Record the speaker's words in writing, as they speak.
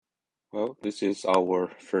Well, this is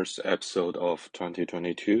our first episode of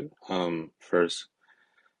 2022. First,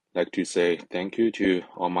 like to say thank you to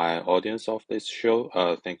all my audience of this show.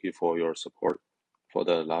 Thank you for your support for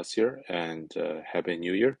the last year and Happy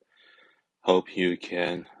New Year. Hope you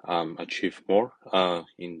can achieve more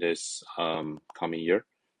in this coming year,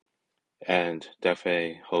 and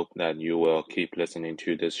definitely hope that you will keep listening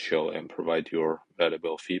to this show and provide your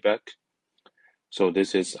valuable feedback. So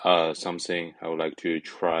this is something I would like to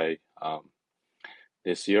try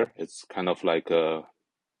this year. It's kind of like a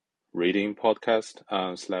reading podcast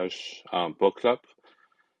slash book club.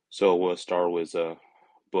 So we'll start with a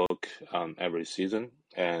book every season,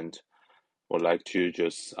 and would like to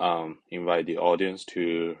just invite the audience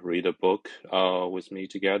to read a book with me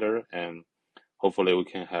together, and hopefully we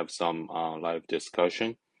can have some live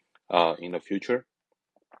discussion in the future.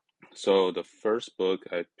 So the first book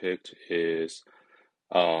I picked is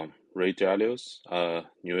Ray Dalio's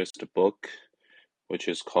newest book, which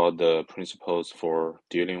is called The Principles for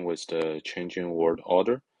Dealing with the Changing World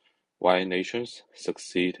Order: Why Nations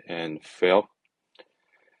Succeed and Fail.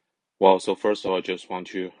 Well, so first of all, I just want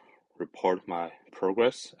to report my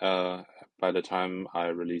progress by the time I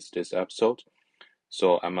release this episode.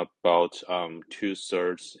 So I'm about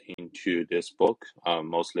two-thirds into this book,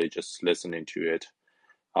 mostly just listening to it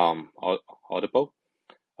audible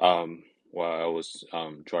while I was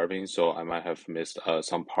driving, so I might have missed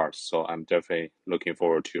some parts. So I'm definitely looking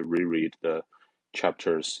forward to reread the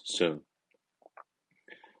chapters soon.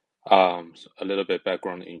 A little bit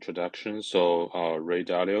background introduction. So Ray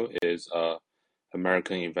Dalio is a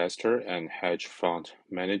American investor and hedge fund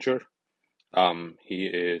manager. He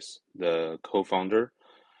is the co-founder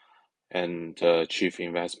and chief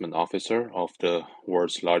investment officer of the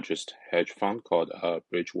world's largest hedge fund called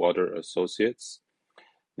Bridgewater Associates.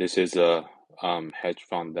 This is a hedge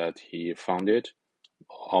fund that he founded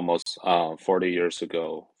almost 40 years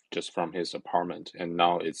ago, just from his apartment, and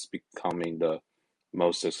now it's becoming the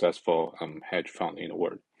most successful hedge fund in the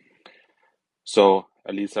world. So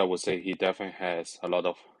at least I would say he definitely has a lot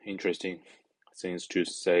of interesting things to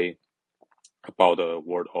say about the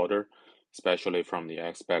world order, especially from the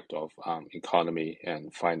aspect of economy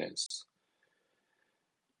and finance.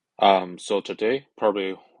 So today,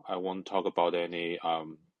 probably I won't talk about any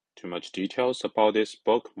too much details about this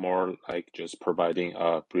book, more like just providing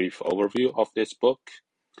a brief overview of this book.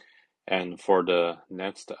 And for the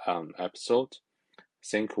next episode, I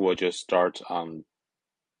think we'll just start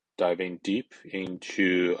diving deep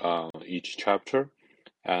into each chapter,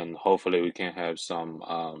 and hopefully we can have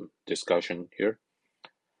some discussion here.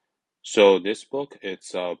 So this book,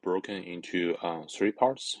 it's broken into three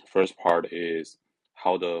parts. First part is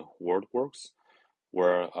how the world works,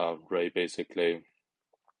 where Ray basically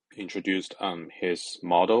introduced his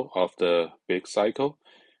model of the big cycle,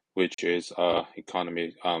 which is a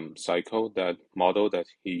economic cycle, that model that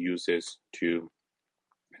he uses to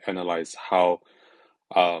analyze how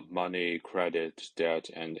money, credit, debt,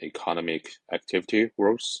 and economic activity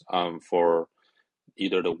works for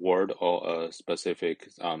either the world or a specific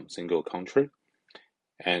single country.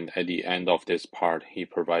 And at the end of this part, he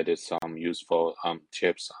provided some useful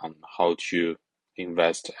tips on how to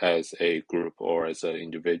invest as a group or as an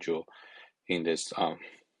individual in this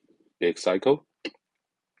big cycle.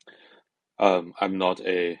 I'm not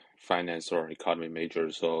a finance or economy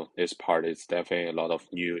major, so this part is definitely a lot of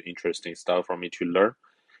new, interesting stuff for me to learn.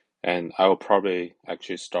 And I will probably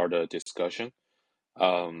actually start a discussion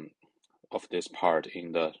um, of this part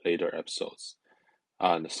in the later episodes.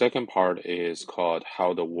 The second part is called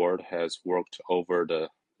How the World Has Worked Over the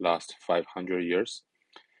Last 500 Years.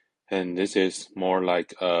 And this is more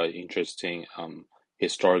like interesting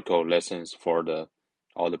historical lessons for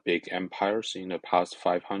all the big empires in the past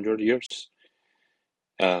 500 years.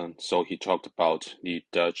 So he talked about the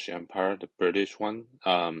Dutch Empire, the British one,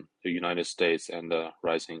 the United States, and the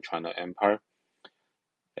rising China Empire.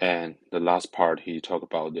 And the last part, he talked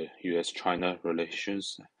about the U.S.-China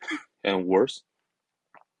relations and wars.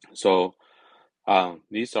 So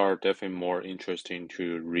these are definitely more interesting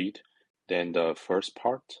to read than the first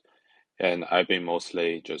part. And I've been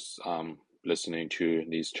mostly just listening to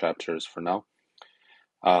these chapters for now.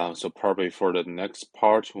 So probably for the next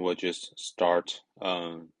part, we'll just start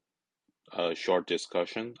a short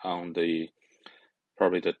discussion on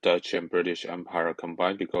probably the Dutch and British Empire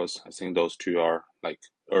combined, because I think those two are like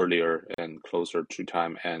earlier and closer to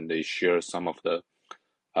time, and they share some of the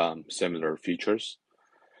similar features.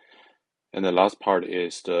 And the last part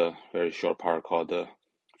is the very short part called the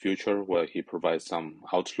future, where he provides some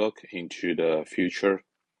outlook into the future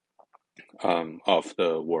of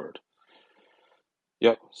the world.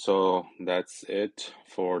 Yep, so that's it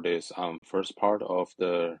for this first part of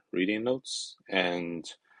the reading notes, and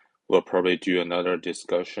we'll probably do another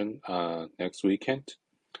discussion next weekend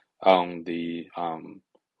on the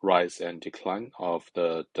rise and decline of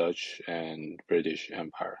the Dutch and British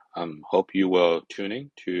Empire. Hope you will tune in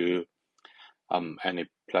to any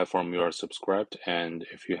platform you are subscribed, and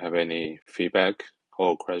if you have any feedback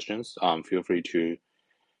or questions, feel free to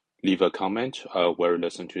leave a comment where you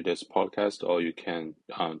listen to this podcast, or you can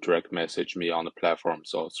direct message me on the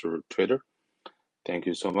platforms or through Twitter. Thank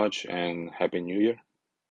you so much, and Happy New Year.